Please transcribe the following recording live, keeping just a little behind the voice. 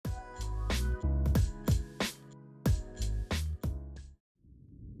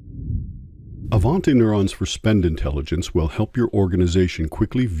Ivanti Neurons for Spend Intelligence will help your organization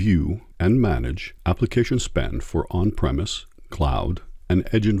quickly view and manage application spend for on-premise, cloud, and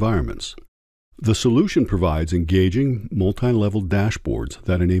edge environments. The solution provides engaging, multi-level dashboards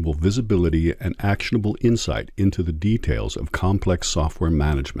that enable visibility and actionable insight into the details of complex software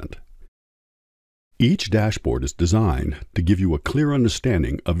management. Each dashboard is designed to give you a clear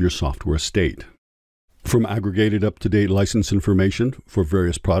understanding of your software state. From aggregated up-to-date license information for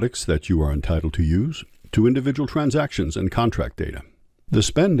various products that you are entitled to use, to individual transactions and contract data. The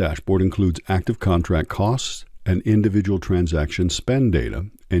spend dashboard includes active contract costs and individual transaction spend data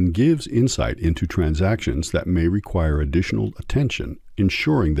and gives insight into transactions that may require additional attention,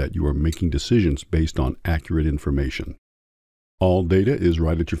 ensuring that you are making decisions based on accurate information. All data is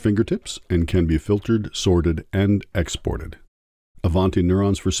right at your fingertips and can be filtered, sorted, and exported. Ivanti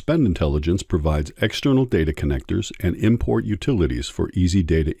Neurons for Spend Intelligence provides external data connectors and import utilities for easy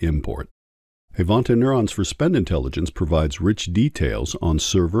data import. Ivanti Neurons for Spend Intelligence provides rich details on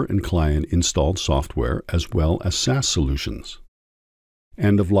server and client installed software as well as SaaS solutions.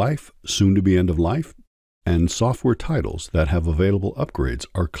 End of life, soon to be end of life, and software titles that have available upgrades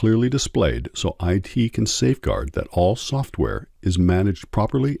are clearly displayed so IT can safeguard that all software is managed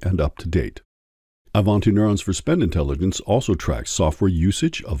properly and up to date. Ivanti Neurons for Spend Intelligence also tracks software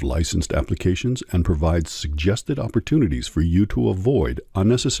usage of licensed applications and provides suggested opportunities for you to avoid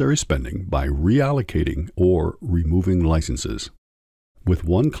unnecessary spending by reallocating or removing licenses. With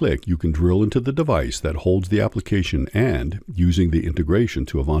one click, you can drill into the device that holds the application and, using the integration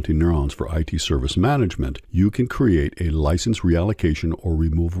to Ivanti Neurons for IT Service Management, you can create a license reallocation or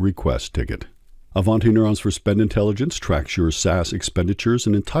removal request ticket. Ivanti Neurons for Spend Intelligence tracks your SaaS expenditures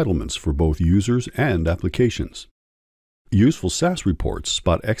and entitlements for both users and applications. Useful SaaS reports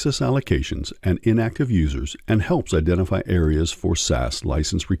spot excess allocations and inactive users and helps identify areas for SaaS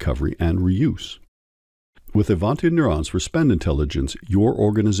license recovery and reuse. With Ivanti Neurons for Spend Intelligence, your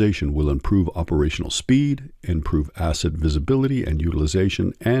organization will improve operational speed, improve asset visibility and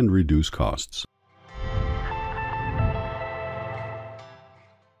utilization, and reduce costs.